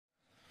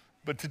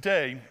But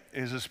today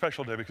is a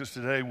special day because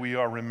today we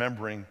are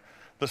remembering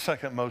the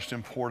second most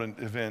important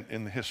event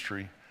in the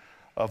history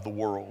of the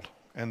world,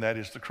 and that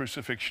is the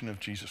crucifixion of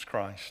Jesus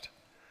Christ.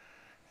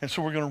 And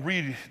so we're going to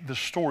read the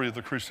story of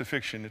the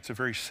crucifixion. It's a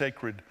very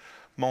sacred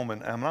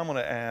moment, and I'm going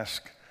to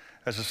ask,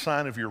 as a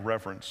sign of your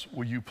reverence,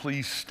 will you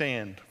please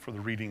stand for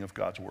the reading of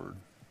God's word?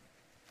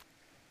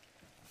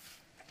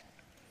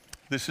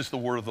 This is the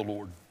word of the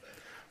Lord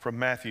from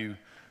Matthew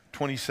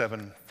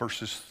 27,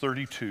 verses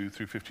 32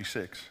 through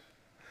 56.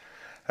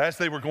 As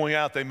they were going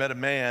out, they met a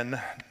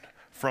man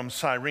from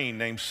Cyrene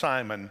named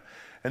Simon,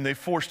 and they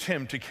forced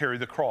him to carry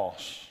the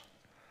cross.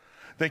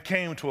 They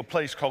came to a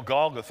place called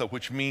Golgotha,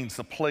 which means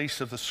the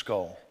place of the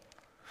skull.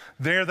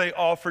 There they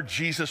offered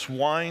Jesus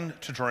wine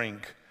to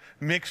drink,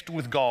 mixed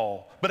with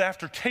gall, but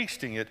after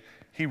tasting it,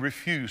 he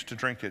refused to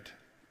drink it.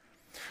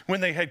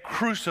 When they had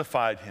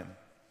crucified him,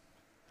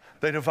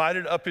 they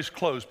divided up his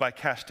clothes by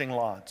casting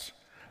lots,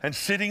 and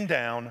sitting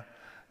down,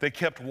 they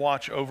kept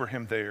watch over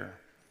him there.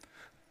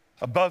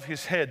 Above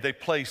his head, they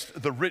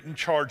placed the written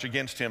charge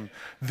against him.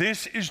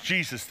 This is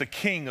Jesus, the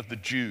King of the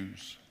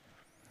Jews.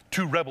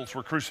 2 rebels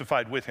were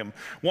crucified with him,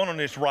 one on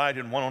his right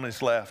and one on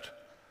his left.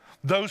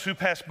 Those who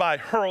passed by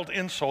hurled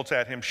insults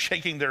at him,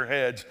 shaking their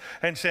heads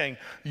and saying,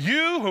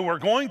 "You who are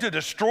going to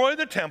destroy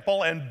the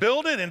temple and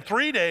build it in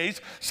 3 days,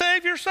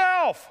 save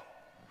yourself.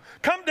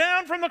 Come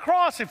down from the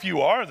cross if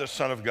you are the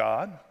Son of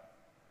God."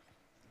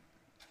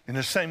 In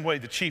the same way,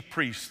 the chief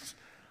priests,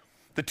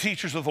 the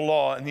teachers of the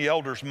law, and the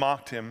elders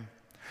mocked him.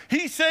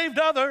 "He saved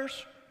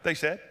others," they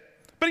said,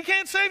 "but he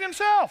can't save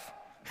himself.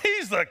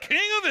 He's the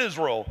King of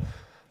Israel.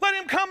 Let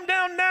him come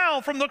down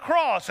now from the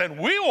cross and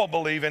we will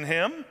believe in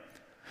him.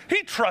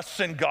 He trusts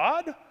in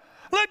God.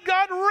 Let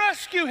God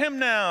rescue him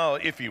now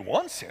if he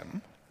wants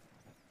him.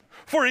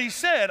 For he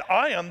said,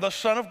 'I am the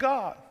Son of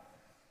God.'"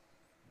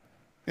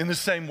 In the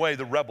same way,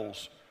 the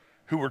rebels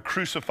who were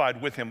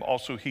crucified with him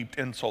also heaped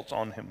insults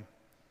on him.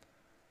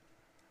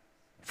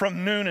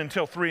 From noon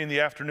until 3 in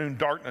the afternoon,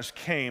 darkness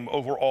came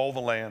over all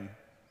the land.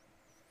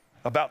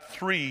 About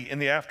 3 in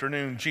the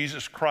afternoon,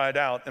 Jesus cried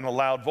out in a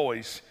loud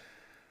voice,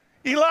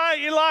 "Eli,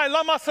 Eli,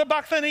 lama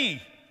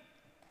sabachthani,"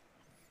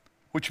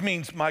 which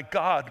means, my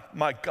God,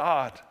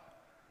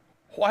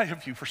 why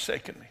have you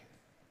forsaken me?"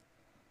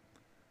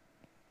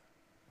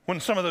 When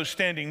some of those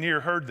standing near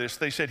heard this,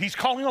 they said, "He's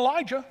calling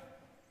Elijah."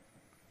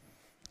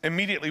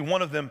 Immediately,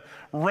 one of them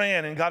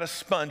ran and got a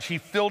sponge. He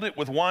filled it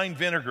with wine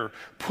vinegar,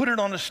 put it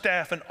on a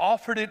staff, and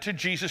offered it to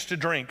Jesus to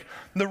drink.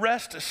 The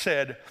rest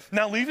said,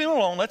 "Now leave him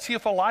alone. Let's see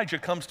if Elijah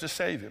comes to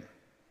save him."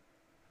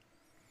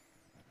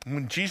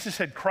 When Jesus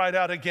had cried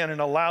out again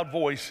in a loud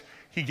voice,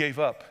 he gave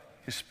up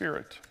his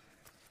spirit.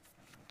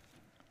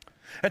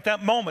 At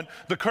that moment,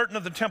 the curtain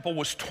of the temple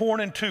was torn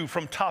in two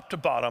from top to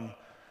bottom.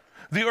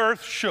 The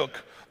earth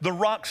shook, the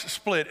rocks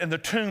split, and the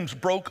tombs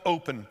broke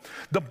open.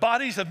 The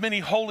bodies of many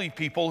holy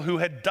people who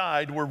had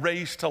died were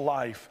raised to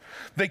life.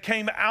 They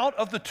came out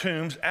of the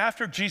tombs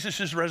after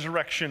Jesus'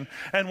 resurrection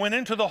and went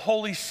into the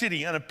holy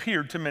city and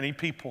appeared to many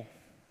people.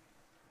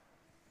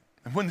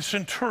 And when the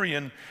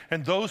centurion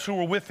and those who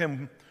were with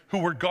him, who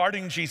were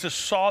guarding Jesus,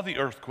 saw the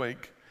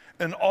earthquake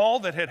and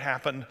all that had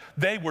happened,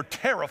 they were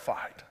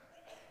terrified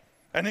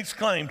and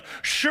exclaimed,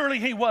 "Surely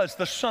he was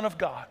the Son of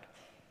God."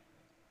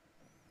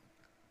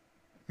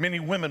 Many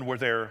women were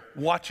there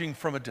watching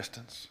from a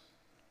distance.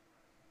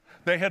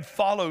 They had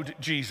followed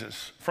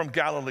Jesus from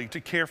Galilee to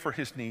care for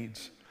his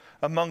needs.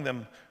 Among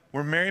them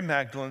were Mary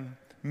Magdalene,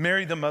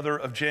 Mary the mother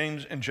of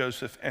James and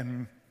Joseph,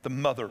 and the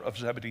mother of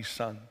Zebedee's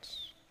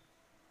sons.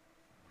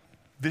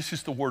 This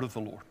is the word of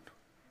the Lord.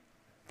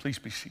 Please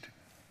be seated.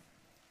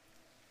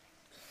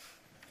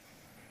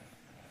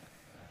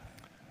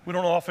 We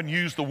don't often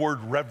use the word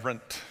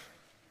reverent,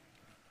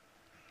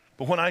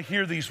 but when I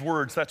hear these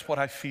words, that's what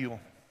I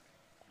feel.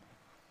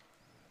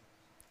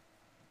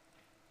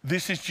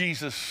 This is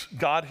Jesus,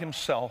 God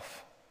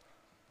himself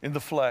in the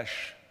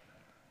flesh,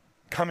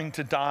 coming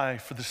to die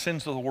for the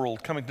sins of the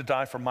world, coming to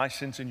die for my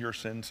sins and your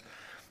sins.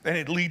 And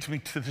it leads me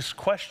to this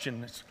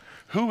question: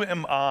 who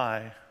am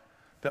I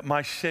that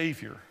my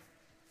Savior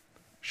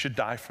should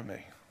die for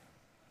me?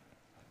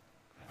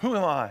 Who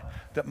am I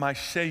that my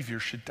Savior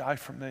should die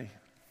for me?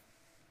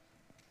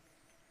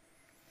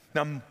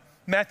 Now,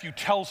 Matthew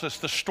tells us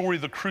the story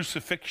of the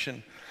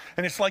crucifixion,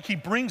 and it's like he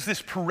brings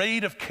this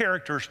parade of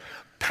characters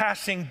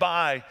passing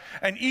by,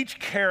 and each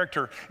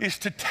character is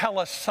to tell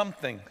us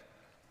something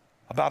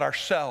about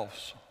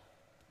ourselves.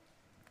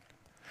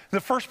 The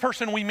first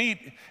person we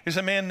meet is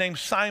a man named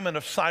Simon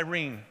of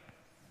Cyrene.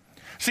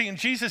 See, in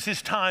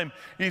Jesus' time,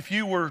 if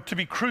you were to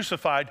be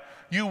crucified,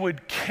 you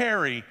would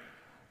carry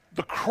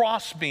the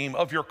crossbeam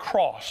of your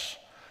cross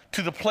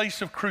to the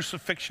place of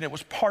crucifixion. It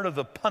was part of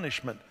the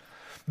punishment.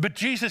 But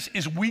Jesus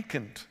is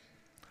weakened,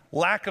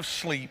 lack of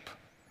sleep,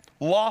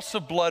 loss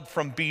of blood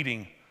from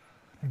beating,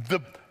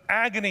 the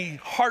agony,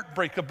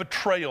 heartbreak of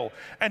betrayal,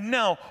 and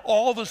now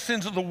all the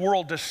sins of the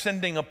world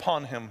descending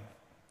upon him.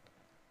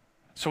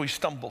 So he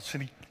stumbles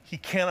and he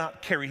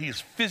cannot carry. He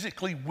is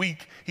physically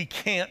weak. He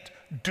can't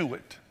do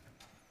it.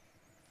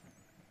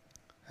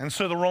 And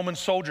so the Roman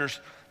soldiers,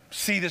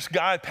 see this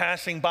guy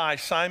passing by,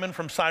 Simon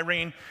from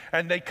Cyrene,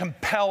 and they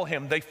compel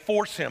him, they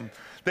force him.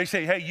 They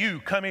say, hey, you,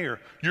 come here.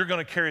 You're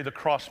going to carry the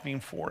crossbeam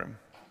for him.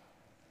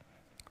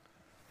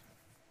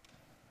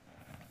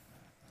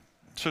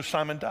 So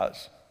Simon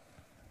does.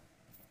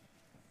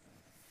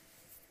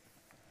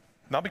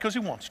 Not because he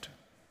wants to,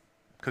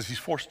 because he's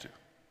forced to.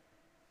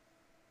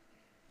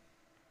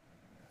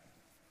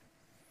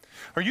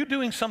 Are you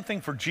doing something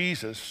for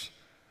Jesus,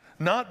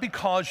 not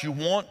because you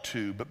want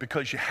to, but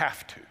because you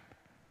have to?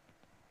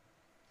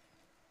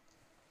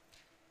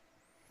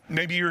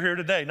 Maybe you're here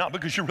today, not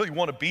because you really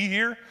want to be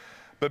here,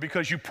 but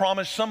because you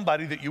promised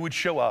somebody that you would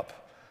show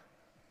up.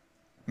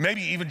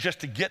 Maybe even just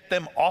to get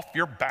them off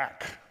your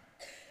back.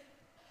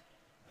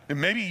 And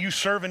maybe you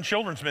serve in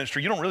children's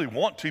ministry. You don't really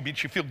want to,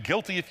 but you feel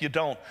guilty if you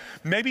don't.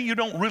 Maybe you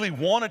don't really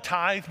want to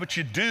tithe, but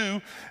you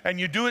do, and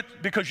you do it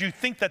because you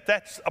think that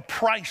that's a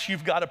price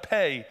you've got to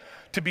pay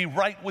to be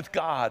right with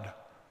God.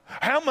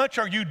 How much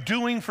are you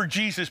doing for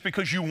Jesus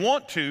because you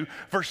want to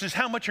versus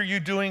how much are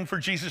you doing for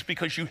Jesus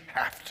because you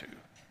have to?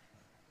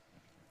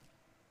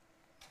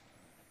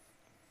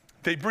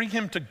 They bring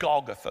him to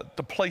Golgotha,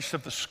 the place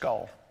of the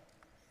skull.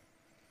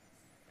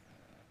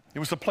 It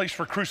was the place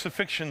where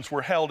crucifixions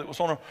were held. It was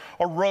on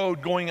a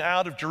road going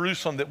out of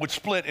Jerusalem that would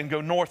split and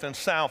go north and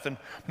south. And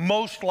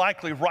most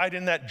likely right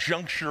in that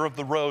juncture of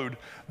the road,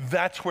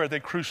 that's where they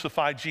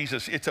crucified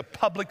Jesus. It's a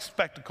public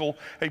spectacle,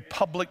 a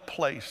public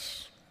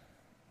place.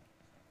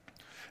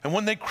 And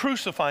when they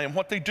crucify him,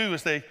 what they do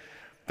is they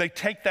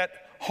take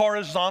that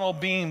horizontal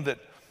beam that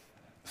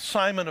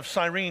Simon of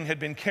Cyrene had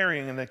been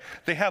carrying, and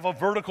they have a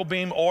vertical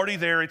beam already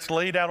there. It's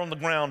laid out on the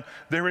ground.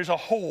 There is a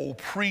hole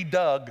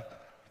pre-dug.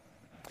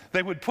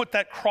 They would put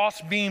that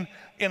cross beam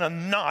in a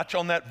notch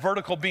on that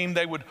vertical beam.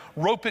 They would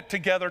rope it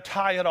together,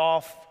 tie it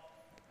off.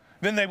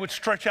 Then they would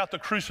stretch out the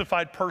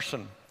crucified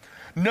person,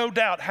 no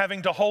doubt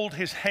having to hold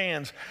his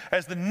hands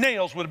as the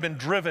nails would have been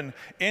driven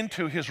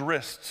into his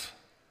wrists.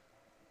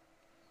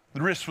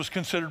 The wrist was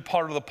considered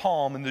part of the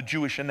palm in the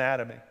Jewish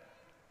anatomy.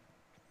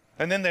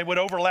 And then they would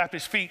overlap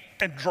his feet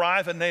and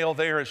drive a nail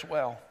there as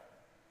well.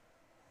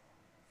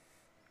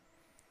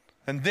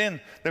 And then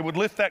they would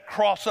lift that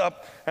cross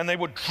up and they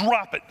would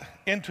drop it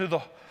into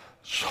the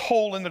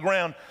hole in the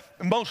ground,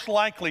 most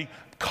likely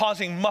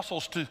causing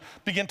muscles to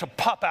begin to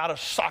pop out of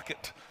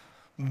socket,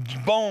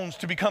 bones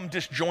to become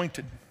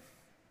disjointed.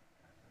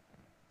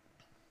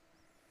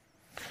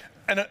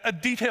 And a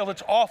detail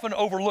that's often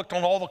overlooked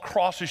on all the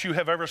crosses you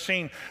have ever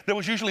seen, there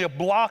was usually a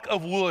block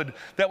of wood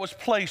that was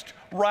placed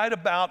right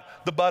about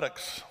the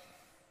buttocks.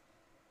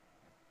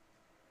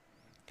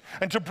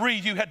 And to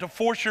breathe, you had to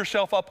force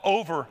yourself up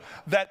over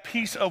that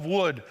piece of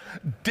wood.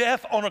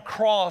 Death on a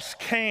cross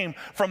came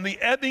from the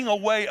ebbing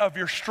away of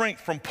your strength,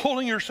 from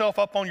pulling yourself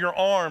up on your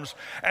arms,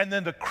 and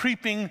then the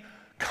creeping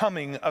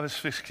coming of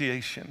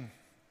asphyxiation.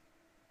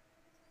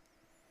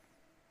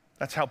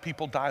 That's how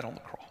people died on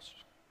the cross.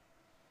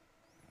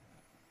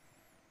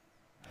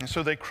 And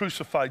so they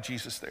crucified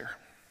Jesus there.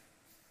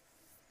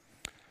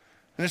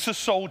 And this is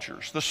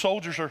soldiers. The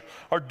soldiers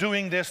are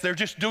doing this. They're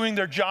just doing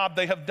their job.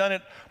 They have done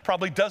it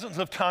probably dozens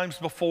of times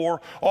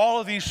before.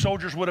 All of these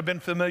soldiers would have been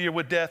familiar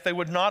with death. They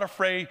would not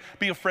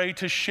be afraid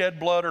to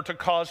shed blood or to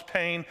cause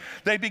pain.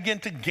 They begin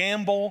to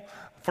gamble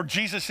for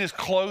Jesus'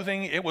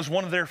 clothing. It was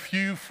one of their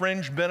few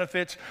fringe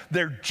benefits.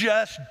 They're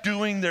just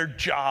doing their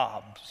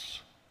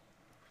jobs.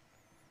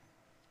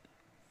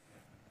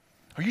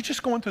 Are you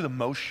just going through the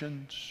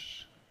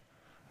motions,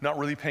 not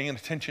really paying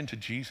attention to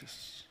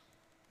Jesus?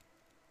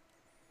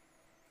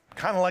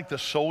 Kind of like the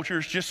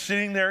soldiers, just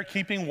sitting there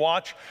keeping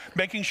watch,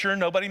 making sure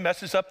nobody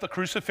messes up the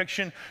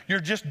crucifixion. You're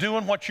just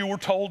doing what you were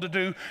told to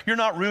do. You're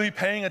not really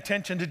paying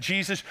attention to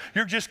Jesus.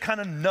 You're just kind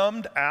of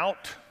numbed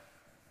out.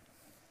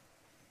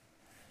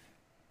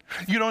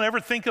 You don't ever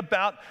think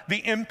about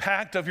the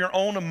impact of your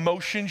own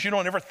emotions. You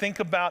don't ever think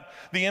about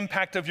the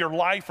impact of your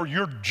life or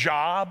your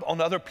job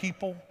on other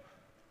people.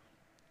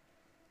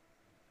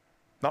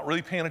 Not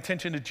really paying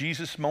attention to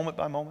Jesus moment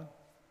by moment.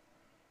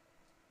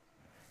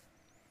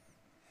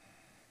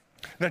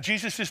 Now,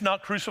 Jesus is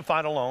not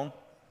crucified alone.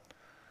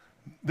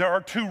 There are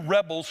two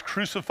rebels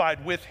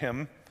crucified with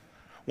him,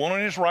 one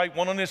on his right,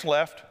 one on his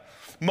left.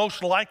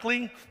 Most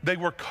likely, they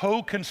were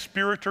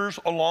co-conspirators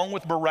along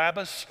with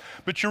Barabbas.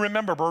 But you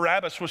remember,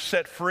 Barabbas was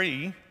set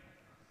free.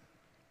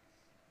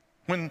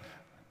 When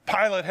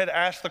Pilate had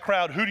asked the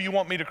crowd, who do you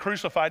want me to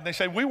crucify? And they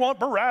say, we want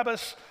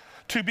Barabbas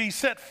to be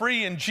set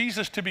free and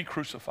Jesus to be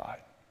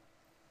crucified.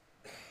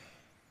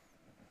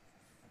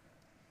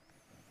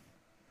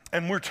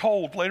 And we're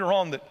told later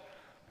on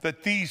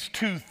that these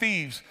two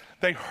thieves,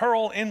 they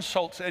hurl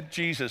insults at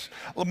Jesus.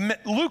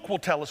 Luke will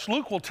tell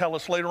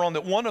us later on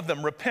that one of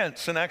them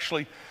repents and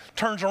actually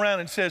turns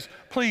around and says,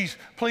 please,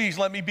 please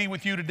let me be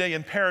with you today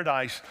in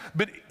paradise.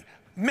 But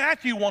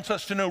Matthew wants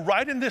us to know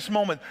right in this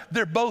moment,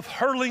 they're both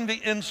hurling the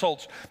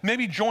insults,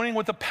 maybe joining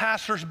with the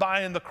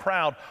passersby in the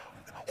crowd.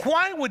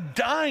 Why would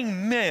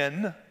dying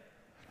men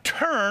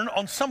turn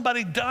on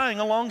somebody dying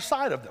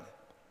alongside of them?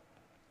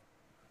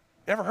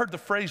 Ever heard the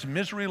phrase,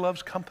 misery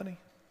loves company?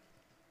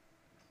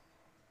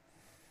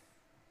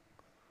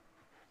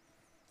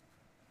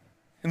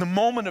 In the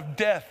moment of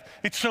death,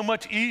 it's so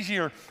much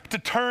easier to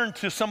turn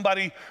to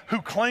somebody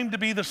who claimed to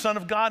be the Son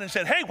of God and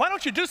said, hey, why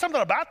don't you do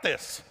something about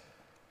this?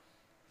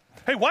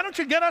 Hey, why don't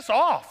you get us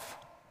off?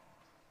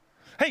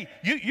 Hey,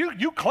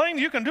 you claim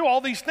you can do all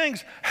these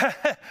things.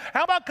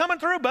 How about coming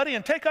through, buddy,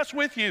 and take us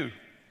with you?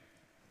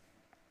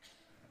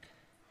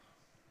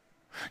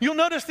 You'll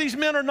notice these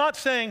men are not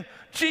saying,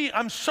 gee,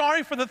 I'm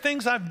sorry for the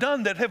things I've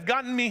done that have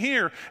gotten me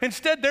here.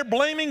 Instead, they're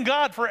blaming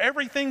God for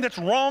everything that's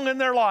wrong in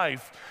their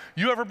life.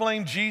 You ever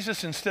blame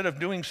Jesus instead of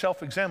doing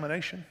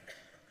self-examination?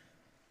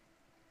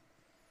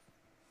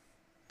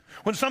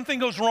 When something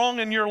goes wrong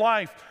in your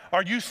life,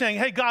 are you saying,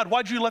 hey, God,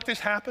 why'd you let this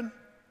happen?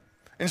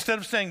 Instead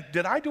of saying,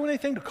 did I do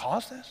anything to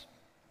cause this?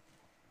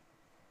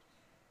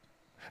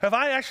 Have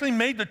I actually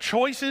made the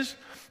choices?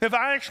 Have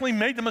I actually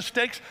made the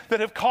mistakes that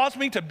have caused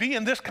me to be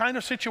in this kind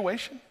of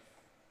situation?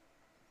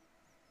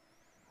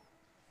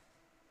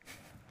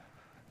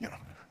 You know,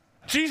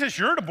 Jesus,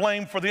 you're to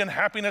blame for the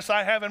unhappiness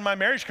I have in my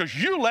marriage because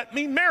you let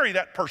me marry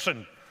that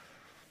person.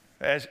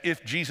 As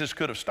if Jesus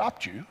could have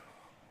stopped you.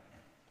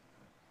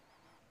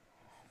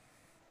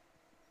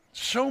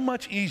 So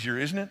much easier,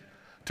 isn't it,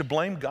 to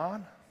blame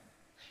God?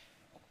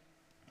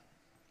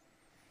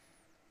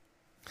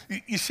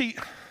 You see,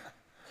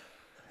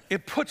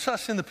 it puts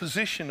us in the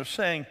position of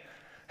saying,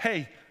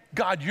 hey,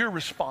 God, you're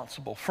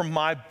responsible for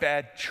my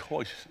bad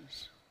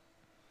choices.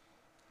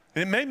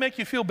 And it may make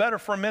you feel better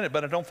for a minute,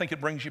 but I don't think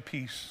it brings you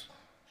peace.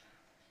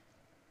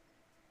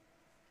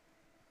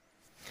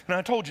 And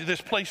I told you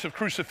this place of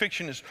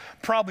crucifixion is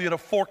probably at a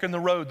fork in the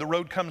road. The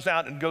road comes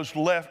out and goes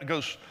left,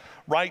 goes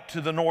right to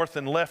the north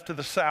and left to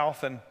the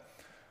south. And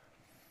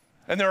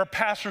there are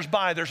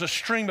passersby. There's a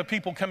stream of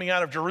people coming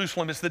out of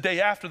Jerusalem. It's the day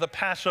after the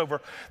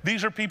Passover.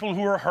 These are people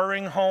who are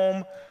hurrying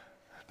home.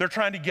 They're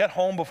trying to get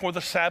home before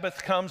the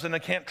Sabbath comes and they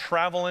can't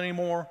travel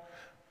anymore.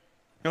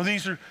 You know,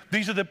 these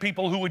are the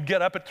people who would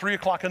get up at 3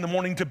 o'clock in the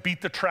morning to beat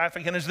the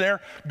traffic. And as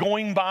they're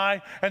going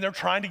by and they're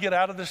trying to get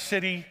out of the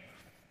city,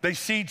 they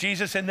see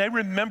Jesus and they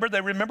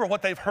remember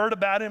what they've heard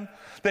about him,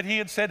 that he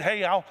had said,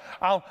 hey,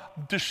 I'll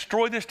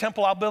destroy this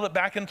temple, I'll build it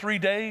back in 3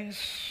 days.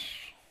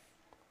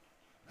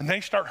 And they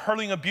start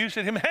hurling abuse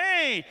at him.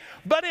 Hey,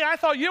 buddy, I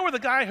thought you were the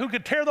guy who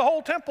could tear the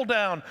whole temple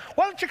down.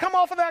 Why don't you come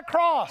off of that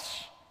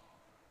cross?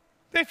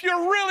 If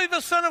you're really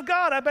the Son of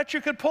God, I bet you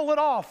could pull it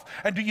off.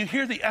 And do you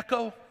hear the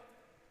echo?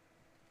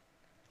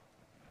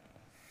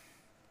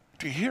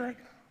 Do you hear it?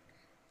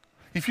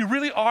 If you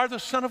really are the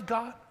Son of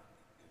God,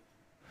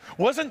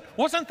 wasn't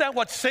that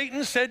what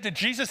Satan said to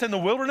Jesus in the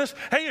wilderness?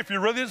 Hey, if you're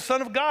really the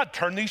Son of God,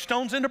 turn these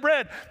stones into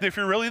bread. If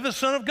you're really the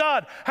Son of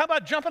God, how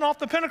about jumping off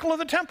the pinnacle of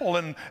the temple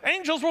and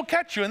angels will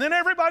catch you and then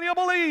everybody will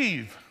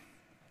believe?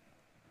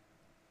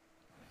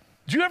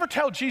 Do you ever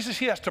tell Jesus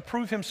he has to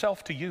prove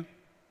himself to you?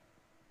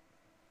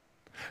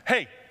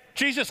 Hey,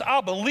 Jesus,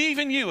 I'll believe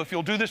in you if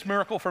you'll do this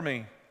miracle for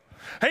me.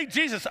 Hey,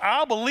 Jesus,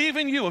 I'll believe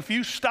in you if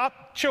you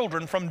stop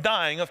children from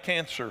dying of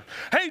cancer.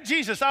 Hey,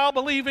 Jesus, I'll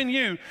believe in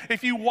you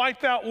if you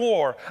wipe out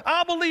war.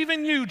 I'll believe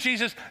in you,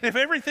 Jesus, if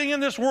everything in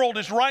this world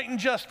is right and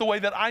just the way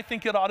that I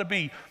think it ought to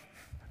be.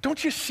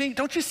 Don't you see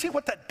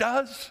what that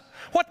does?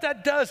 What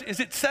that does is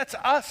it sets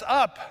us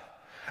up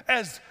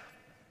as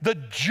the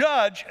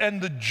judge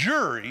and the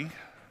jury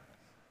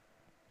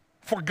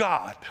for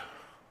God.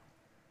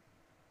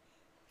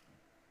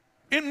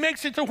 It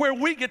makes it to where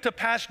we get to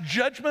pass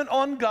judgment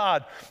on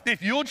God.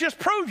 If you'll just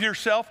prove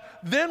yourself,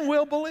 then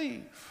we'll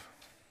believe.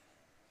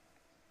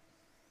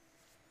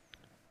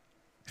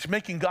 It's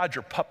making God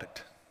your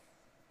puppet.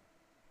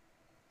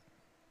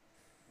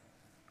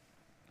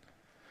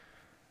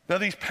 Now,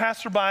 these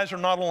passerbys are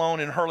not alone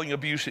in hurling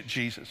abuse at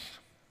Jesus.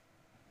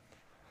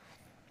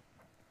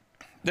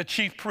 The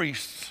chief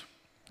priests,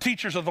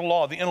 teachers of the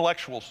law, the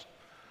intellectuals,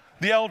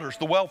 the elders,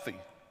 the wealthy.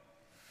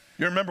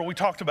 You remember we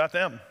talked about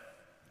them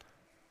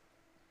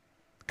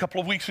a couple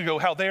of weeks ago,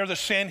 how they are the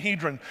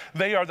Sanhedrin.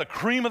 They are the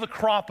cream of the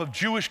crop of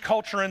Jewish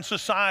culture and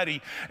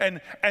society. And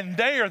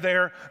they are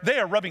there, they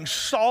are rubbing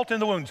salt in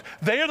the wounds.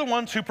 They are the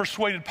ones who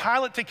persuaded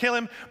Pilate to kill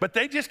him, but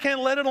they just can't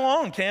let it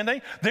alone, can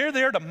they? They're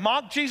there to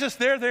mock Jesus.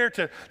 They're there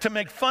to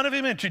make fun of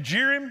him and to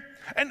jeer him.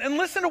 And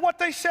listen to what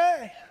they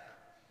say.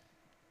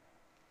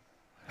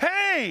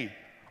 Hey,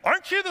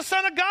 aren't you the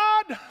Son of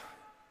God?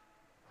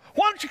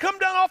 Why don't you come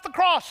down off the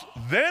cross?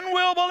 Then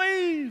we'll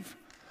believe.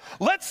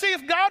 Let's see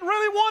if God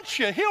really wants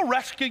you. He'll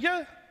rescue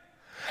you.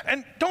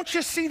 And don't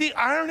you see the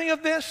irony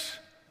of this?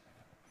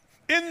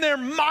 In their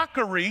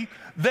mockery,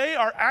 they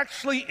are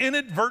actually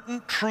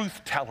inadvertent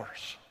truth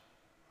tellers.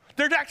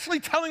 They're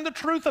actually telling the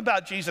truth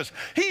about Jesus.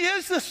 He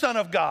is the Son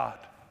of God.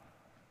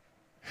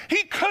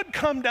 He could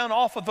come down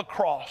off of the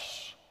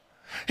cross.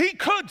 He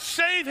could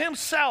save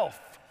himself.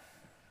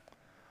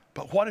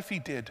 But what if he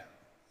did?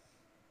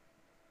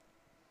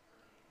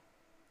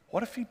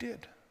 What if he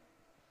did?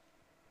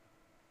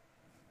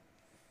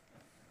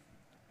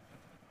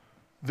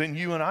 Then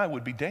you and I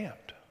would be damned.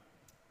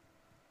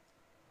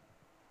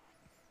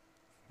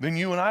 Then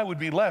you and I would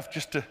be left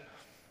just to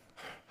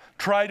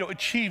try to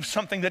achieve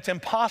something that's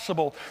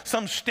impossible,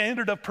 some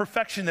standard of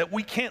perfection that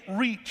we can't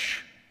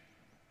reach.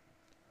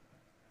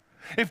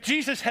 if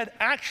Jesus had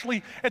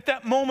actually at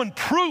that moment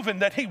proven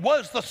that he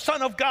was the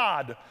Son of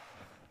God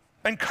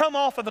and come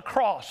off of the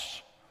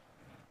cross,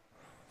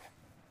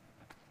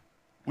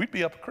 we'd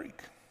be up a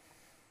creek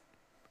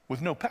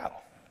with no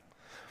paddle.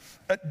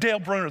 Dale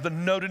Bruner, the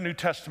noted New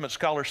Testament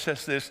scholar,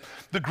 says this: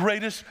 the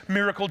greatest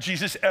miracle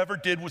Jesus ever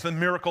did was the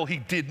miracle he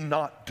did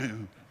not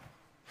do.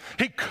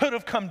 He could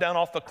have come down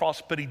off the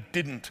cross, but he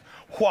didn't.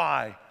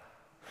 Why?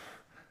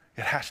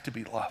 It has to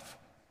be love.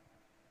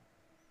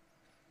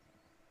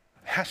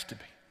 It has to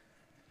be.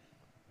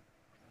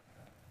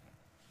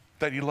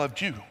 That he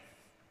loved you.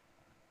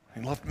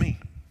 He loved me.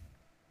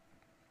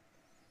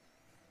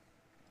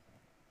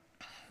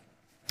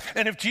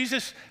 And if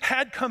Jesus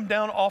had come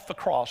down off the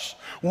cross,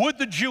 would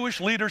the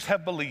Jewish leaders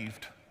have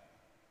believed?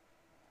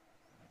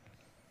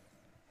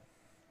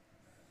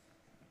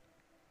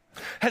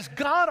 Has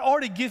God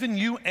already given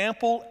you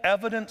ample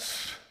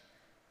evidence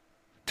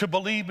to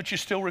believe, but you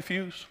still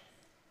refuse?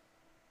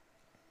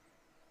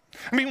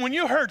 I mean, when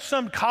you heard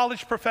some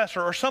college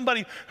professor or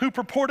somebody who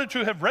purported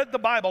to have read the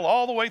Bible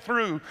all the way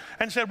through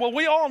and said, well,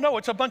 we all know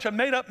it's a bunch of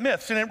made-up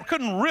myths and it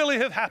couldn't really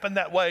have happened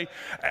that way,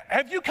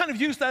 have you kind of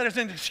used that as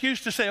an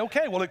excuse to say,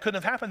 okay, well, it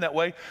couldn't have happened that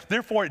way,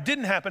 therefore it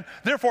didn't happen,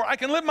 therefore I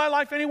can live my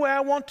life any way I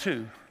want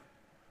to?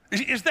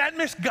 Is that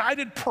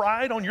misguided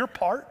pride on your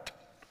part?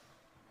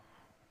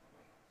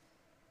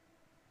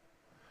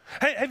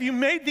 Have you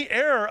made the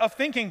error of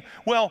thinking,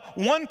 well,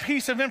 one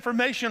piece of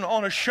information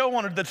on a show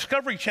on the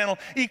Discovery Channel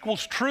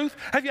equals truth?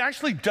 Have you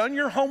actually done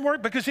your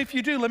homework? Because if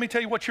you do, let me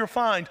tell you what you'll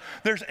find.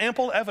 There's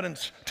ample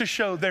evidence to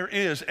show there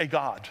is a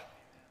God.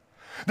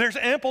 There's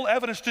ample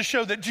evidence to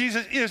show that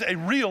Jesus is a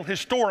real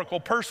historical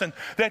person,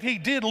 that he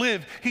did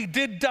live, he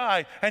did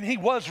die, and he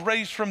was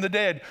raised from the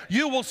dead.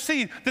 You will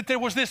see that there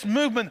was this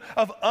movement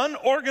of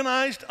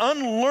unorganized,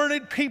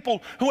 unlearned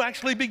people who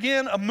actually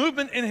began a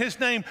movement in his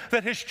name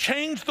that has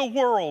changed the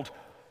world.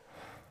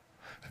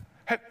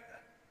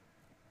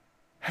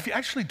 Have you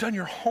actually done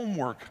your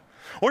homework?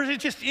 Or is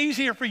it just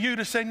easier for you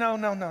to say, no.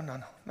 No,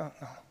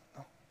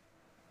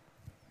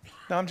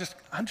 I'm just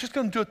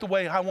going to do it the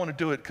way I want to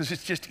do it because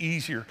it's just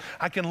easier.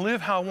 I can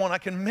live how I want. I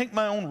can make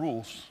my own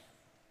rules.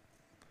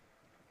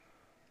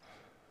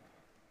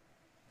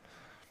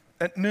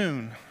 At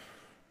noon,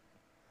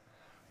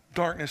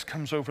 darkness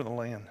comes over the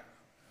land.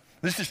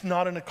 This is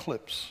not an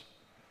eclipse.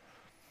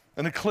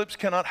 An eclipse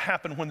cannot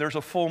happen when there's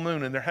a full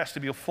moon, and there has to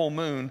be a full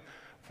moon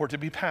for it to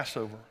be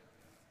Passover.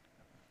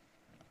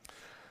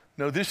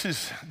 No, this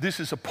is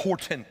a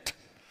portent.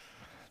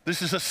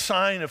 This is a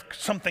sign of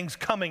something's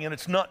coming, and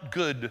it's not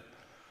good.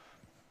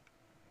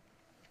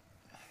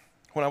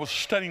 When I was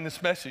studying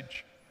this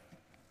message,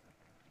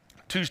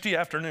 Tuesday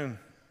afternoon,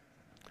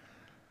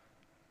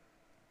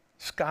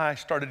 sky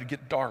started to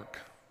get dark,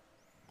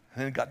 and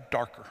then it got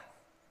darker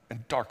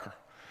and darker.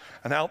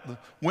 And out the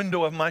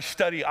window of my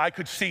study, I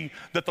could see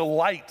that the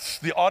lights,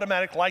 the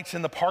automatic lights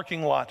in the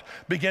parking lot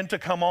began to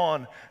come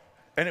on,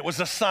 and it was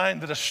a sign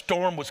that a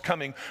storm was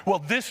coming. Well,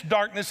 this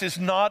darkness is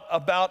not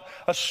about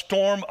a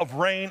storm of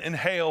rain and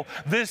hail.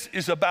 This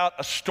is about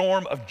a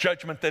storm of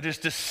judgment that is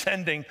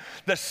descending.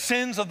 The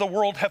sins of the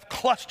world have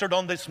clustered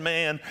on this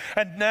man,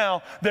 and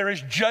now there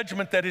is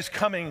judgment that is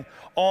coming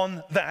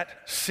on that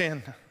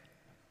sin.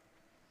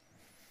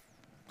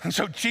 And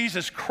so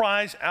Jesus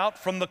cries out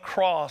from the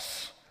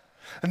cross.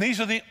 And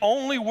these are the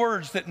only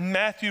words that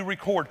Matthew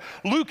record.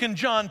 Luke and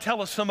John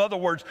tell us some other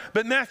words,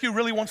 but Matthew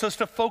really wants us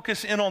to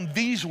focus in on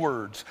these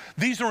words.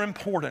 These are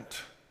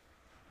important.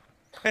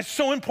 It's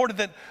so important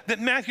that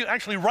Matthew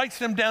actually writes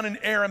them down in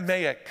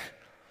Aramaic,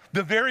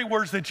 the very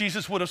words that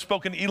Jesus would have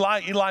spoken,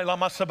 Eli, Eli,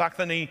 lama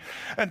sabachthani.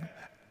 And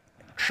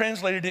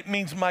translated, it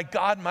means, my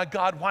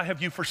God, why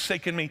have you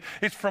forsaken me?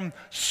 It's from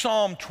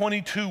Psalm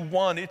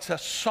 22:1. It's a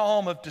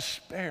psalm of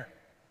despair.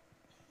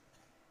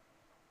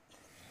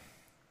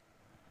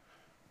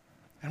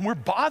 And we're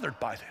bothered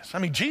by this. I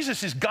mean,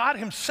 Jesus is God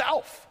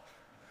himself.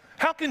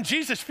 How can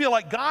Jesus feel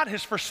like God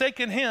has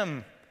forsaken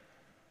him?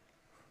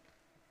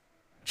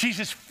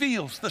 Jesus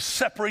feels the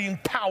separating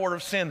power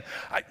of sin.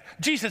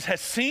 Jesus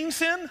has seen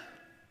sin.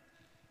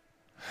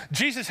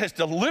 Jesus has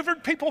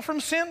delivered people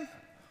from sin.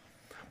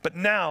 But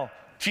now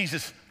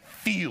Jesus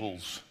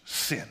feels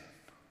sin.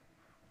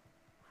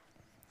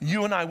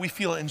 You and I, we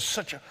feel in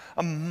such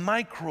a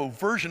micro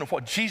version of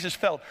what Jesus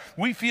felt.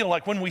 We feel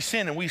like when we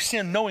sin, and we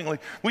sin knowingly,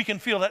 we can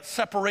feel that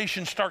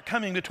separation start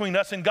coming between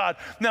us and God.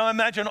 Now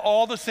imagine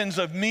all the sins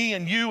of me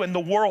and you and the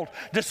world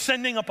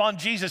descending upon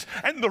Jesus,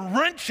 and the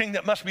wrenching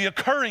that must be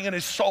occurring in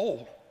his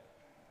soul.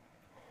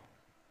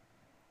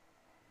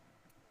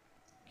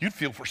 You'd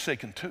feel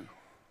forsaken too.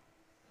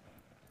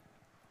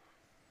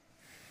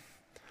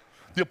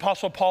 The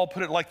Apostle Paul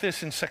put it like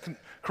this in 2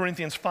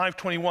 Corinthians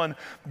 5:21,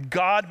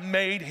 God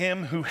made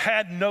him who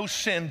had no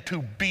sin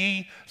to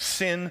be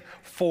sin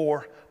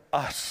for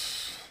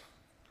us,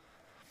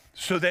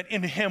 so that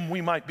in him we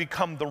might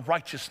become the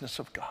righteousness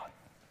of God.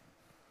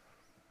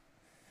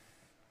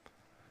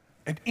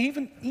 And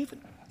even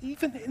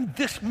in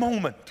this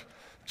moment,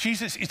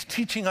 Jesus is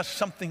teaching us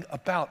something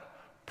about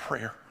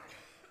prayer.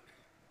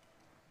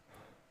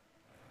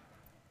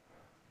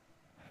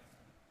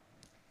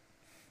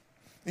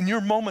 In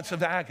your moments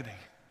of agony,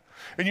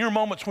 in your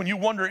moments when you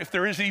wonder if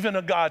there is even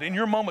a God, in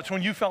your moments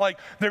when you feel like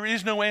there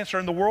is no answer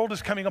and the world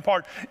is coming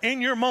apart,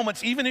 in your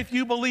moments, even if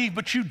you believe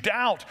but you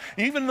doubt,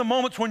 even in the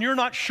moments when you're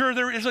not sure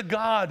there is a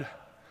God,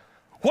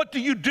 what do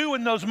you do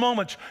in those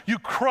moments? You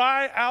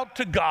cry out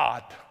to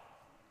God.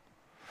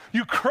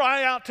 You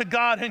cry out to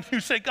God and you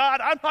say, God,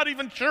 I'm not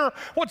even sure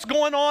what's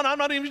going on. I'm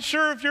not even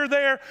sure if you're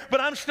there,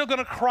 but I'm still going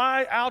to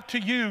cry out to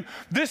you.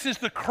 This is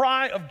the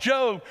cry of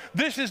Job.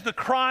 This is the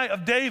cry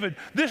of David.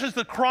 This is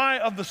the cry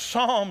of the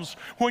Psalms.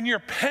 When your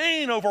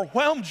pain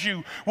overwhelms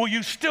you, will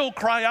you still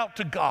cry out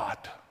to God?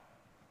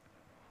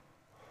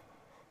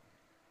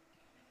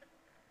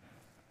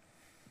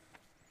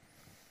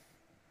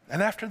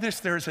 And after this,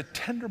 there is a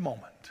tender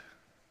moment.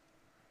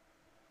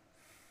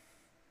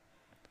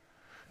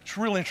 It's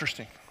real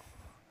interesting.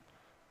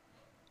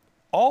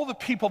 All the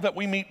people that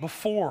we meet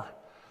before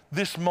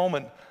this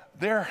moment,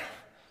 they're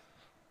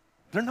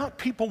not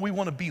people we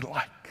want to be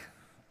like.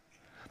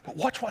 But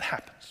watch what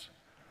happens.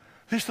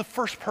 This is the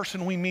first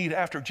person we meet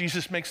after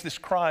Jesus makes this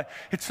cry.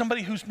 It's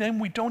somebody whose name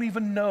we don't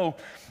even know.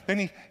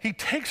 And he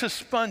takes a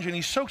sponge and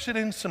he soaks it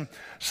in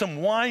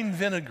some wine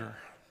vinegar.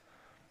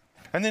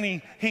 And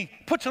then he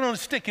puts it on a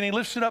stick and he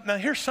lifts it up. Now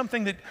here's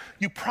something that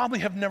you probably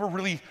have never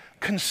really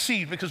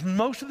conceived, because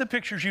most of the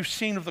pictures you've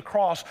seen of the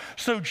cross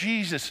show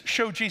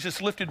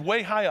Jesus lifted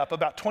way high up,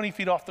 about 20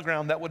 feet off the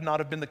ground. That would not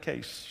have been the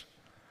case.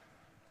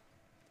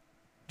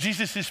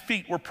 Jesus'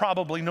 feet were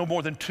probably no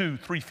more than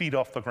 2-3 feet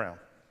off the ground.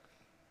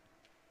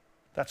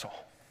 That's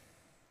all.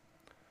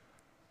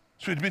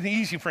 So it'd been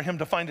easy for him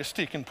to find a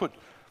stick and put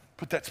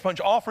that sponge,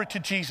 offer it to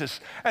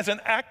Jesus as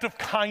an act of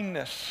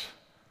kindness,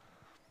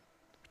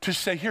 to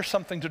say, here's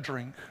something to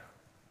drink.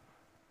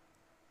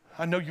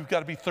 I know you've got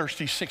to be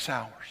thirsty 6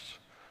 hours.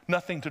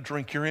 Nothing to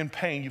drink. You're in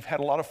pain. You've had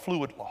a lot of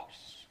fluid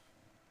loss.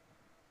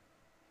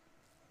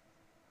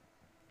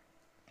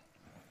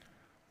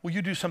 Will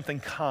you do something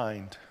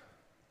kind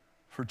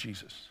for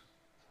Jesus?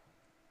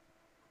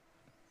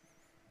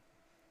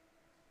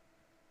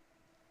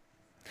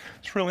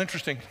 It's real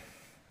interesting.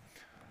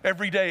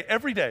 Every day,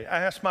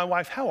 I ask my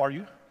wife, how are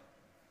you?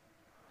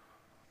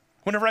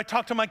 Whenever I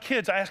talk to my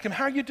kids, I ask them,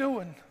 how are you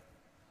doing?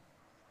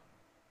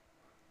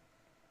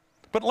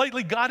 But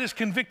lately, God has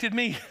convicted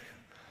me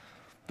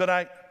that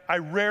I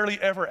rarely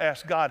ever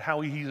ask God how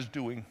he is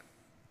doing.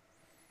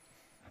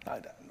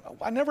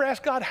 I never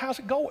ask God, how's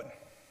it going?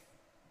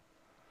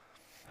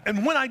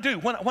 And when I do,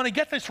 when I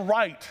get this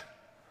right,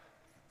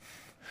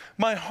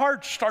 my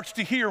heart starts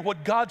to hear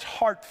what God's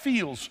heart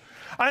feels.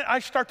 I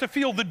start to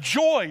feel the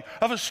joy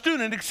of a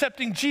student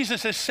accepting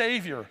Jesus as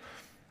Savior.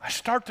 I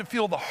start to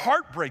feel the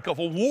heartbreak of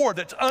a war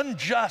that's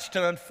unjust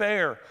and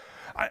unfair.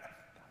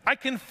 I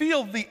can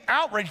feel the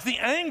outrage, the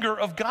anger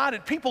of God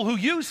at people who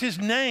use his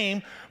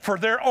name for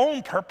their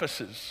own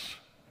purposes.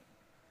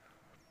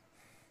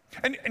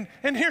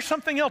 And here's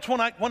something else. When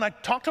I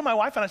talk to my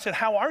wife and I said,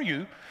 how are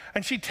you?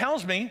 And she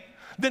tells me,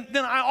 then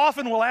I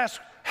often will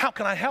ask, how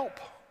can I help?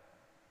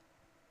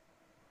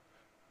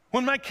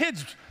 When my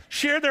kids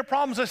share their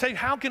problems, I say,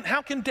 how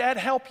can Dad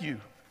help you?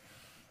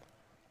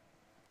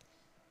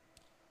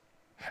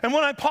 And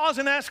when I pause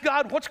and ask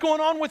God, what's going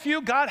on with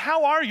you? God,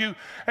 how are you?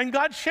 And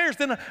God shares,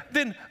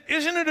 then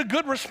isn't it a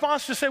good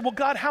response to say, well,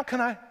 God, how can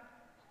I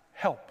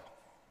help?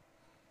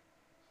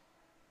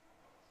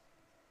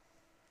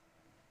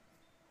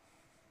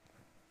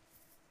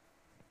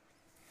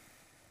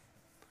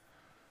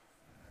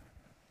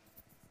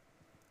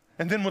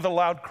 And then with a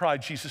loud cry,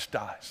 Jesus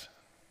dies.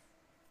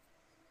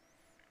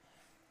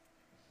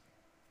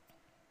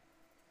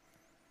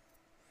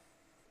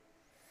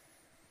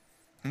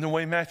 And the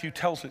way Matthew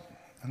tells it,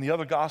 in the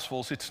other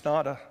Gospels, it's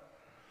not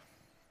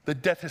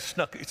that death has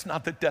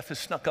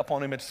snuck up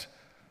on him, it's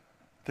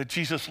that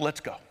Jesus lets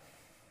go.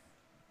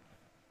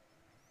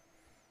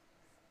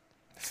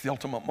 It's the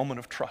ultimate moment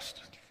of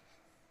trust.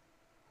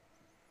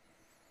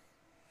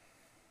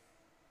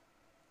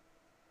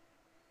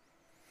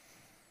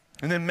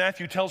 And then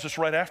Matthew tells us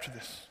right after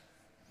this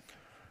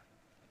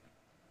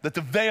that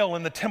the veil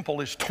in the temple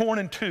is torn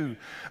in two.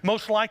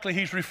 Most likely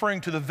he's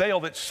referring to the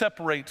veil that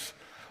separates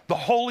the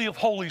Holy of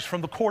Holies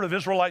from the court of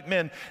Israelite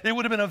men. It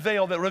would have been a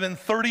veil that would have been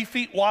 30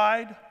 feet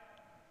wide,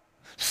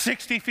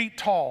 60 feet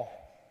tall.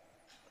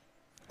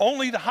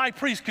 Only the high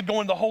priest could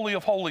go in the Holy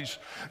of Holies.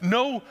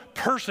 No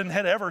person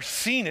had ever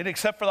seen it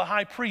except for the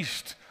high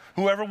priest,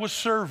 whoever was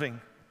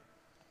serving.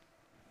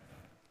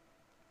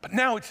 But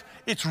now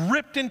it's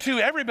ripped in two.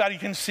 Everybody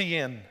can see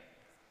in.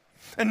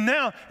 And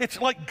now it's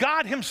like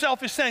God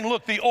himself is saying,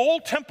 look, the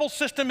old temple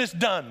system is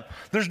done.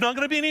 There's not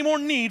going to be any more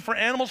need for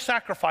animal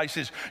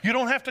sacrifices. You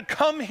don't have to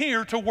come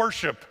here to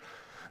worship.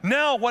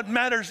 Now what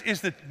matters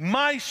is that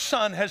my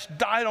son has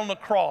died on the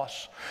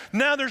cross.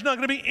 Now there's not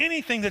going to be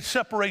anything that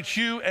separates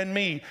you and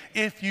me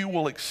if you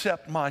will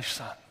accept my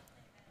son.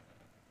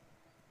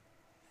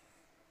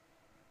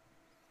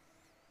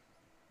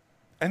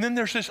 And then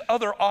there's this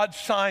other odd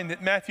sign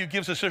that Matthew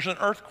gives us. There's an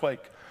earthquake.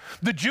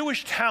 The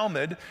Jewish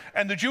Talmud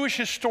and the Jewish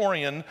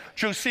historian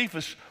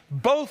Josephus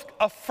both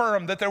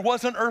affirm that there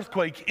was an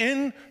earthquake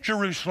in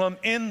Jerusalem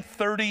in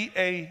 30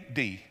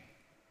 AD.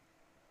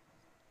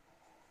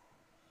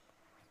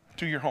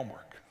 Do your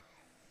homework.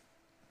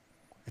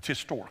 It's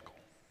historical.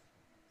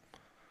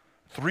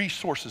 3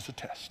 sources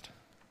attest.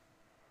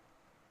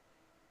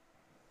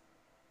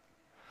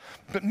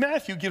 But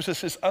Matthew gives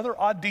us this other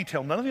odd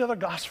detail. None of the other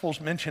Gospels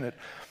mention it.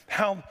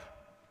 How,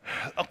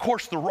 of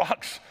course, the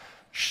rocks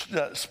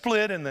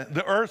split and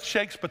the earth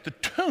shakes, but the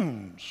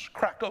tombs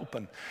crack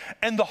open.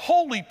 And the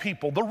holy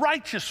people, the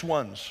righteous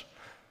ones,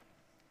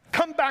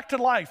 come back to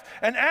life.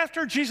 And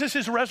after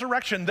Jesus'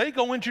 resurrection, they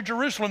go into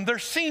Jerusalem. They're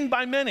seen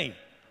by many.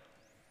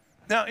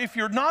 Now, if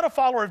you're not a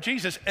follower of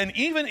Jesus, and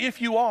even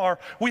if you are,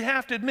 we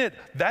have to admit,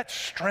 that's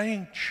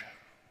strange.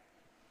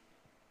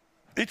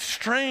 It's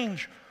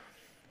strange.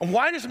 And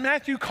why does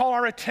Matthew call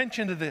our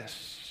attention to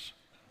this?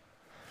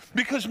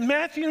 Because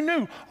Matthew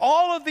knew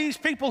all of these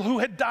people who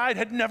had died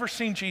had never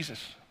seen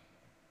Jesus.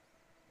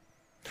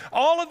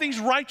 All of these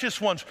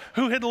righteous ones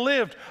who had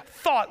lived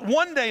thought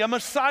one day a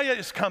Messiah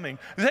is coming.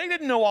 They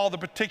didn't know all the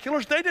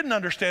particulars. They didn't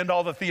understand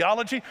all the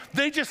theology.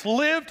 They just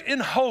lived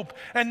in hope,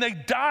 and they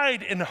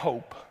died in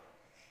hope.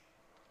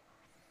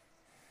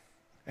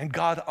 And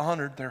God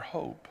honored their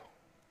hope.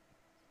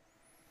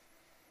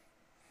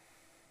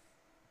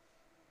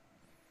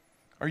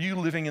 Are you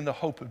living in the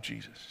hope of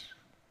Jesus?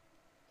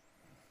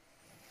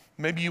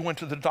 Maybe you went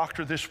to the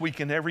doctor this week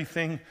and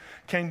everything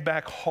came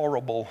back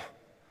horrible.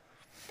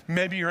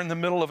 Maybe you're in the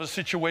middle of a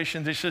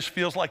situation that just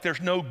feels like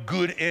there's no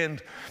good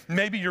end.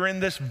 Maybe you're in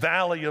this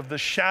valley of the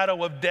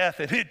shadow of death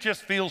and it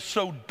just feels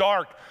so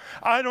dark.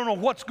 I don't know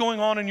what's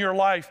going on in your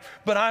life,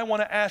 but I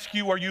want to ask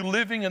you, are you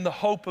living in the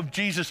hope of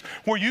Jesus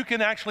where you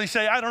can actually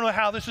say, I don't know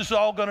how this is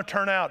all going to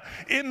turn out.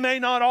 It may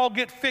not all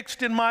get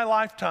fixed in my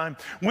lifetime.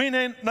 We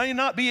may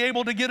not be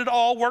able to get it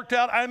all worked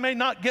out. I may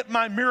not get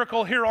my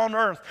miracle here on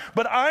earth,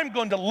 but I'm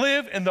going to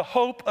live in the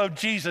hope of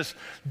Jesus,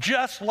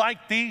 just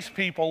like these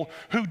people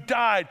who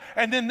died,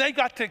 and then they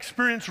got to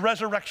experience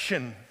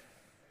resurrection.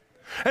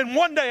 And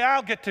one day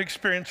I'll get to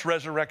experience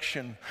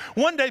resurrection.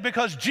 One day,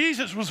 because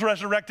Jesus was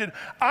resurrected,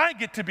 I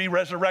get to be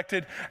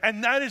resurrected,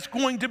 and that is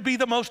going to be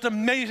the most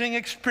amazing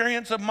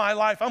experience of my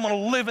life. I'm going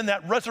to live in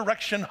that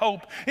resurrection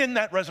hope, in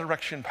that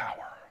resurrection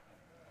power.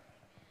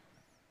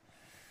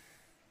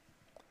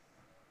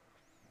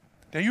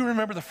 Now, you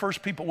remember the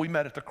first people we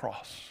met at the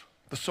cross,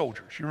 the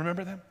soldiers. You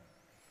remember them?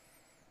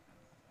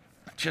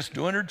 Just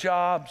doing their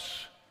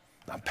jobs,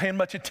 not paying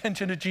much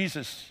attention to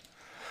Jesus.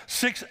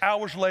 6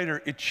 hours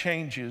later, it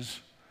changes.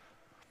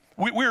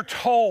 We're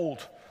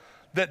told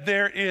that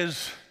there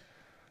is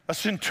a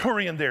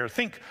centurion there.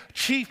 Think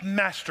chief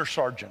master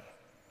sergeant.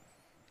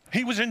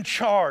 He was in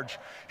charge.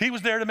 He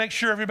was there to make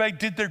sure everybody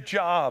did their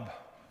job.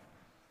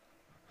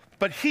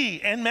 But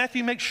he, and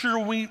Matthew makes sure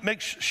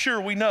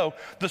we know,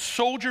 the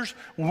soldiers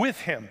with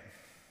him,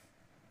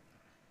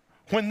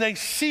 when they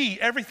see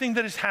everything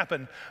that has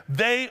happened,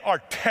 they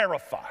are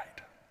terrified.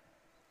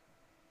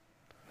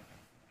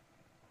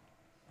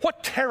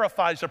 What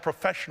terrifies a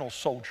professional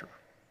soldier?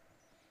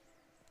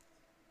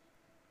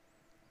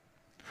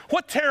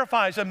 What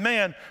terrifies a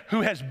man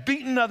who has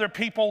beaten other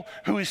people,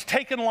 who has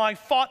taken life,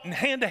 fought in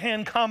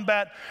hand-to-hand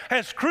combat,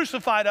 has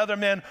crucified other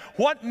men?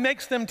 What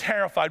makes them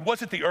terrified?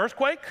 Was it the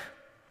earthquake?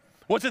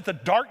 Was it the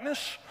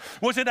darkness?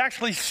 Was it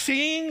actually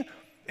seeing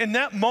in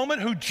that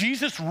moment who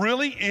Jesus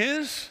really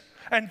is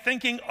and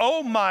thinking,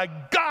 oh my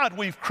God,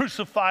 we've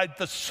crucified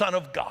the Son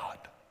of God?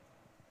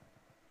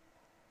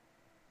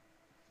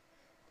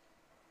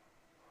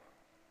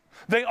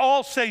 They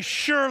all say,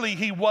 surely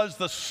he was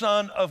the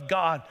Son of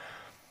God.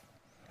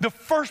 The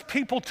first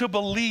people to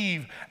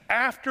believe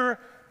after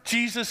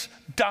Jesus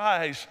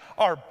dies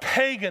are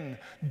pagan,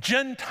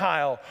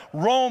 Gentile,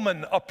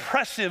 Roman,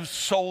 oppressive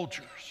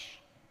soldiers.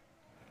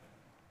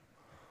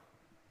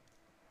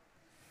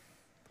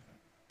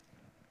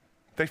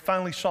 They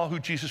finally saw who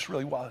Jesus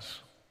really was.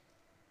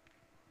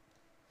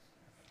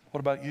 What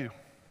about you?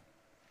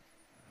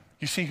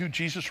 You see who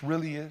Jesus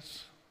really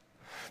is?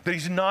 That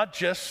he's not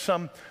just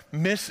some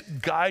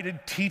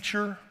misguided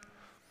teacher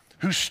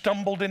who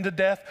stumbled into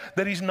death,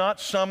 that he's not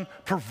some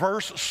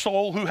perverse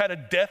soul who had a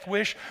death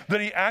wish, that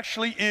he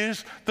actually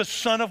is the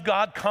Son of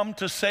God come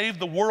to save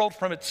the world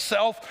from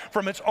itself,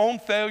 from its own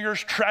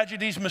failures,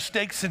 tragedies,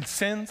 mistakes, and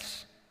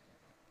sins.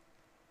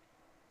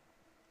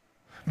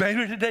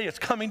 Maybe today it's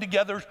coming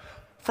together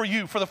for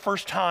you for the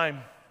first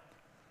time.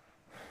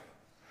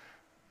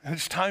 And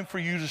it's time for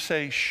you to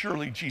say,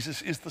 surely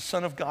Jesus is the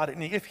Son of God.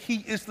 And if he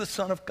is the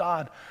Son of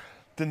God,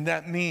 then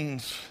that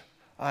means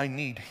I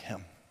need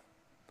him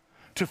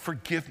to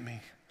forgive me,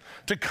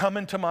 to come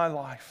into my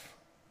life,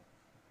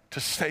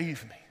 to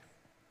save me.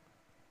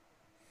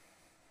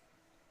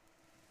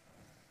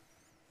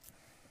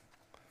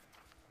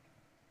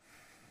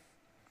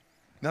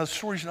 Now, the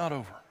story's not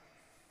over.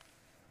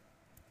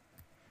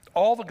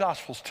 All the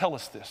Gospels tell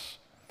us this,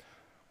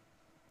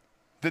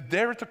 that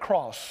there at the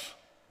cross,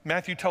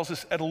 Matthew tells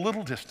us at a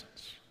little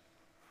distance,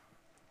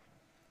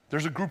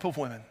 there's a group of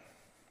women.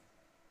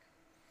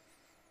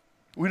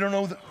 We don't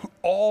know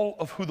all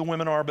of who the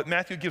women are, but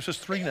Matthew gives us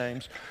 3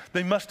 names.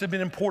 They must have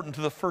been important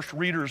to the first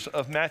readers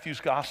of Matthew's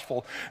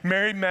gospel.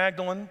 Mary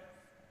Magdalene,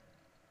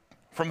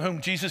 from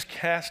whom Jesus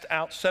cast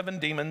out 7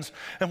 demons,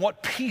 and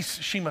what peace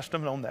she must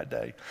have known that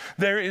day.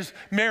 There is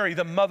Mary,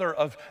 the mother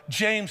of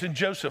James and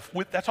Joseph.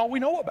 That's all we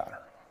know about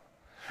her.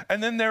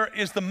 And then there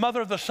is the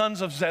mother of the sons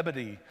of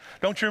Zebedee.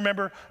 Don't you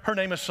remember? Her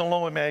name is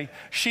Salome.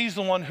 She's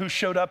the one who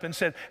showed up and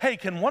said, hey,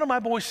 can one of my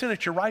boys sit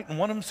at your right and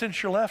one of them sit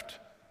at your left?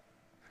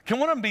 Can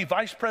one of them be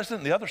vice president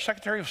and the other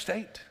secretary of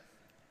state?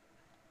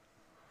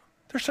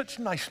 They're such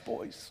nice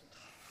boys.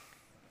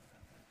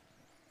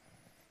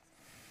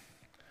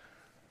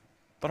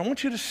 But I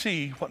want you to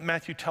see what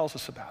Matthew tells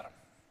us about them.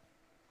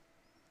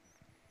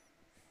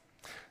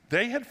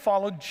 They had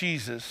followed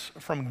Jesus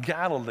from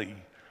Galilee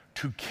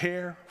to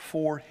care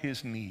for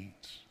his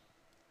needs.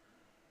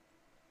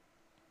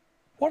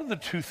 What are the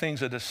 2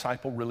 things a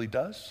disciple really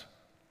does?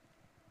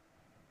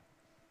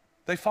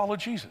 They follow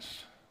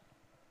Jesus.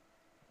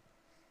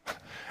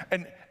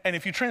 And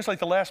if you translate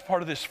the last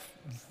part of this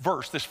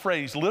verse, this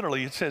phrase,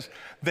 literally it says,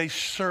 they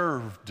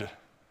served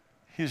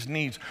his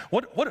needs.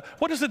 What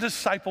does a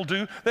disciple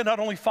do? They not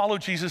only follow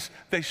Jesus,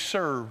 they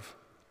serve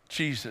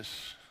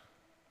Jesus.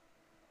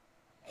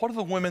 What are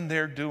the women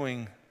there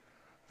doing?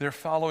 They're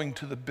following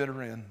to the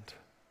bitter end.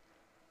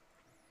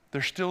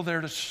 They're still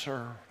there to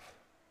serve.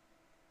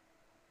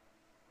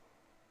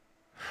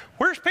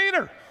 Where's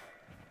Peter?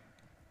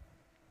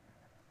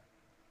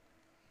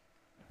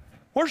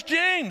 Where's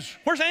James?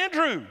 Where's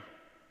Andrew?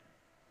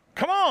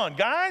 Come on,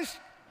 guys.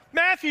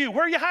 Matthew,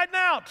 where are you hiding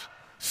out?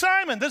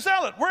 Simon, the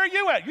zealot, where are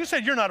you at? You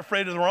said you're not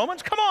afraid of the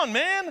Romans. Come on,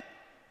 man.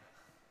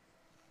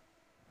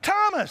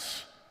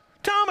 Thomas,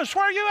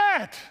 where are you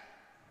at?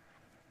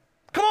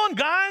 Come on,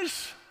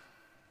 guys.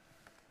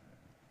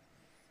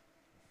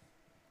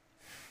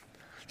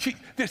 See,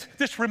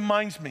 this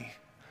reminds me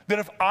that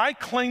if I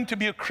claim to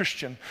be a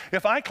Christian,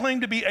 if I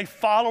claim to be a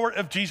follower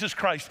of Jesus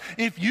Christ,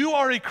 if you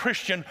are a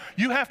Christian,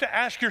 you have to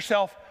ask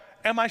yourself,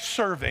 am I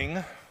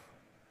serving?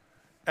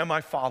 Am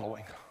I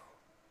following?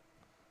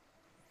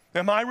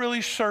 Am I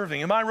really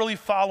serving? Am I really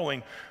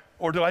following?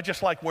 Or do I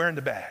just like wearing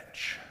the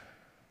badge?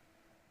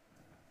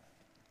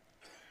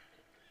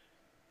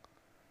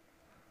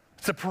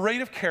 It's a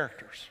parade of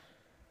characters.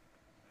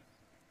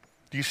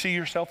 Do you see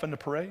yourself in the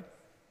parade?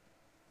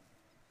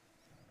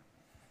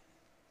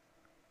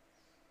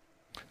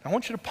 I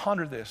want you to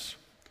ponder this.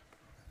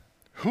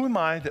 Who am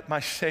I that my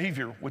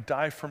Savior would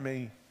die for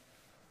me?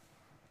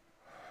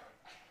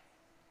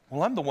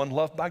 Well, I'm the one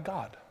loved by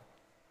God.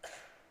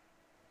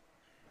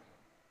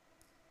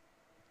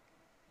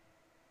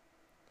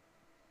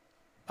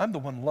 I'm the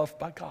one loved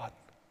by God.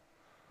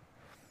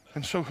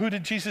 And so who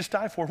did Jesus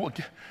die for? Well,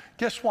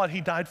 guess what?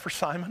 He died for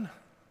Simon.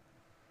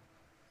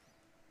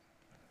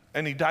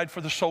 And he died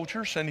for the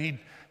soldiers. And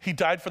he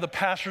died for the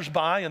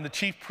passersby and the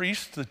chief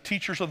priests, the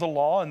teachers of the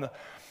law, and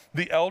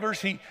the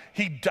elders.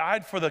 He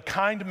died for the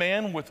kind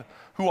man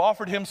who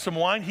offered him some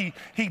wine.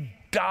 He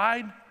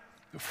died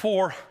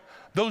for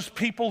those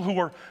people who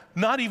were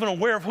not even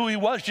aware of who he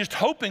was, just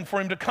hoping for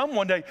him to come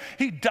one day.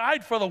 He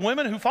died for the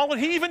women who followed.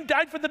 He even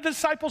died for the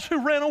disciples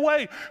who ran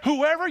away.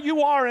 Whoever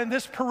you are in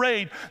this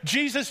parade,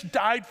 Jesus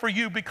died for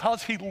you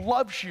because he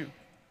loves you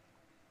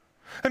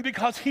and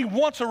because he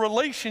wants a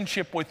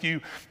relationship with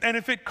you. And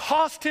if it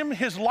cost him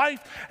his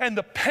life and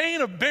the pain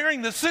of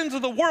bearing the sins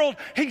of the world,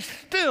 he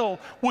still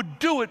would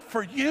do it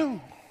for you.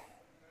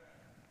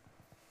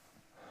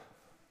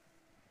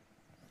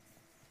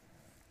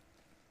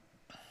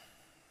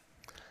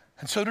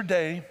 And so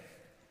today,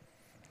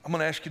 I'm going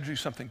to ask you to do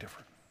something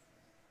different.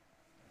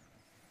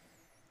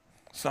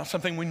 It's not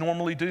something we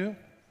normally do.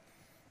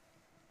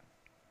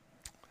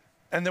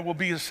 And there will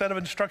be a set of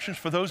instructions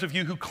for those of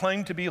you who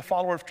claim to be a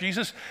follower of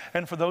Jesus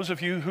and for those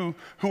of you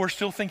who are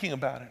still thinking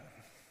about it.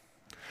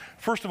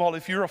 First of all,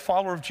 if you're a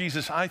follower of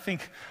Jesus, I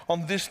think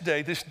on this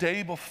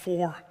day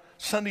before,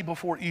 Sunday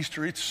before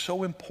Easter, it's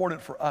so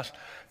important for us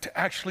to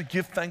actually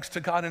give thanks to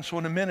God. And so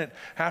in a minute,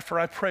 after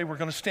I pray, we're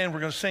going to stand, we're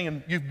going to sing,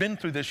 and you've been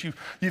through this,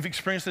 you've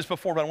experienced this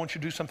before, but I want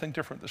you to do something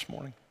different this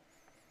morning.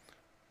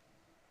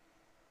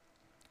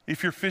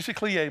 If you're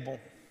physically able,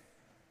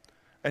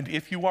 and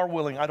if you are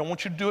willing, I don't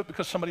want you to do it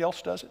because somebody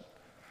else does it.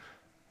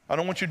 I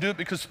don't want you to do it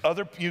because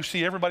you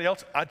see everybody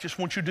else. I just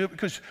want you to do it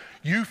because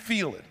you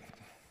feel it.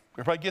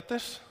 Everybody get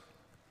this?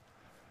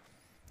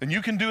 And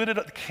you can do it at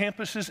the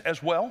campuses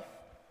as well.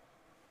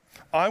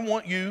 I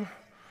want you,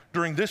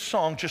 during this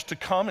song, just to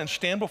come and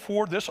stand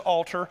before this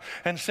altar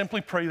and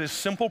simply pray this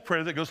simple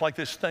prayer that goes like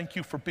this: thank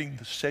you for being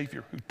the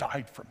Savior who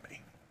died for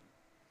me.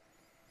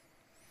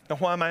 Now,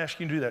 why am I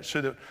asking you to do that?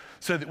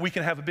 So that we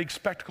can have a big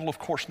spectacle? Of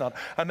course not.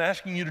 I'm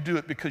asking you to do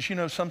it because, you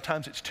know,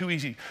 sometimes it's too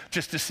easy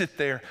just to sit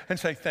there and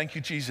say, thank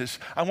you, Jesus.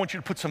 I want you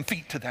to put some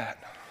feet to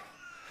that.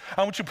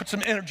 I want you to put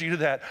some energy to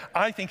that.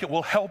 I think it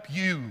will help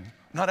you.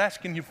 I'm not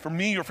asking you for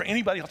me or for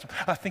anybody else.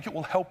 I think it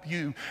will help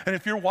you. And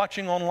if you're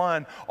watching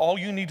online, all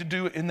you need to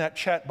do in that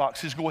chat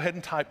box is go ahead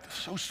and type. It's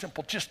so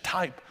simple. Just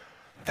type,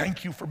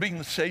 thank you for being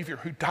the Savior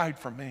who died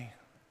for me.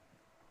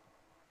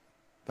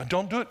 But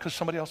don't do it because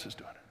somebody else is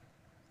doing it.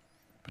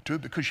 but do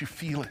it because you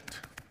feel it,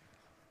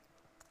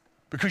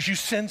 because you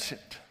sense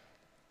it.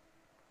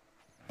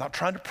 Not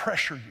trying to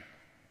pressure you.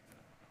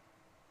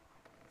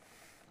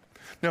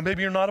 Now,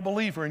 maybe you're not a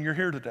believer and you're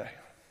here today.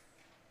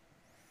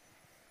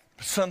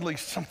 But suddenly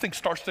something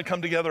starts to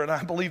come together, and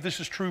I believe this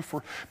is true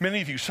for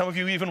many of you, some of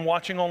you even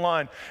watching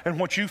online. And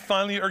what you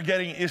finally are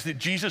getting is that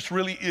Jesus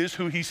really is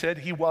who he said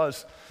he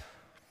was.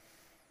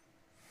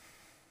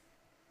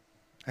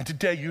 And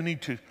today you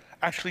need to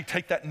actually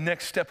take that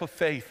next step of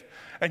faith,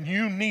 and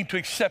you need to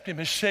accept him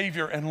as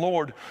Savior and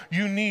Lord.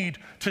 You need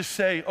to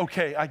say,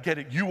 okay, I get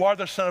it. You are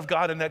the Son of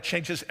God, and that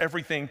changes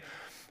everything.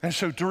 And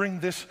so during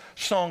this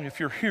song, if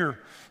you're here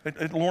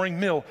at Loring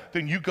Mill,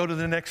 then you go to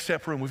the next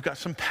step room. We've got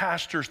some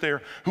pastors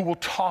there who will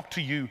talk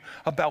to you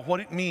about what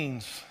it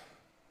means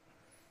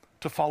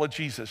to follow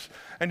Jesus.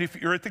 And if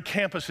you're at the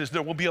campuses,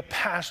 there will be a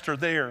pastor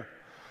there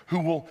who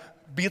will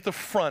be at the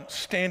front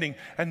standing,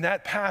 and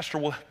that pastor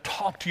will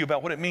talk to you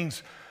about what it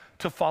means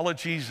to follow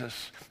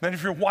Jesus. And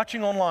if you're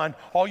watching online,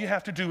 all you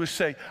have to do is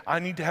say, I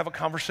need to have a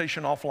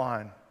conversation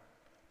offline.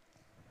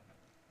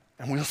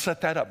 And we'll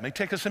set that up. It may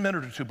take us a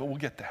minute or two, but we'll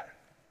get that.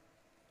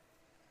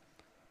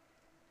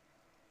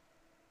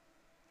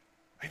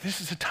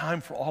 This is a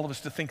time for all of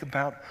us to think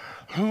about,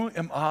 who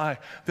am I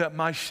that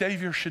my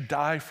Savior should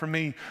die for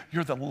me?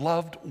 You're the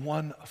loved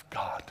one of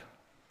God.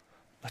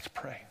 Let's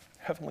pray.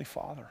 Heavenly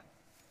Father,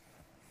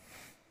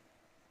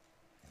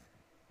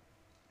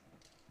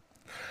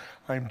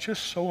 I am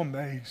just so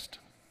amazed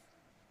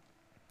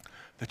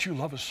that you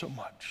love us so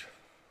much.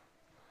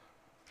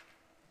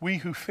 We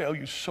who fail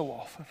you so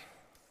often,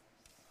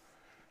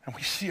 and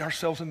we see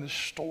ourselves in this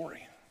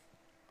story.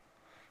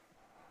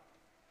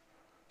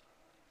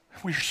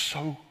 We are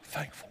so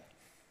thankful.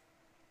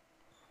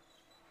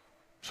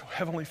 So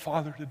Heavenly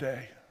Father,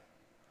 today,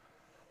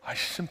 I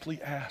simply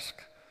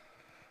ask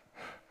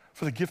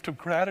for the gift of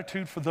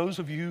gratitude for those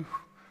of you,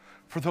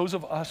 for those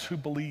of us who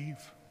believe.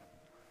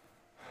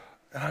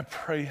 And I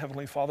pray,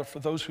 Heavenly Father, for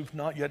those who've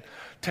not yet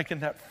taken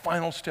that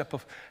final step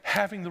of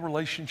having the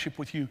relationship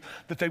with you,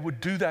 that they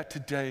would do that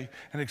today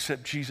and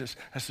accept Jesus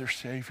as their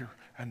Savior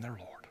and their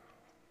Lord.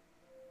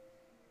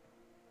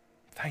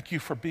 Thank you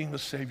for being the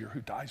Savior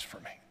who dies for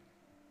me,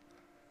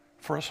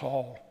 for us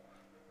all,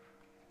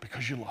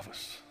 because you love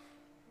us.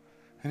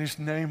 In his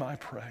name I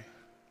pray.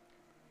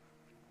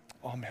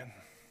 Amen.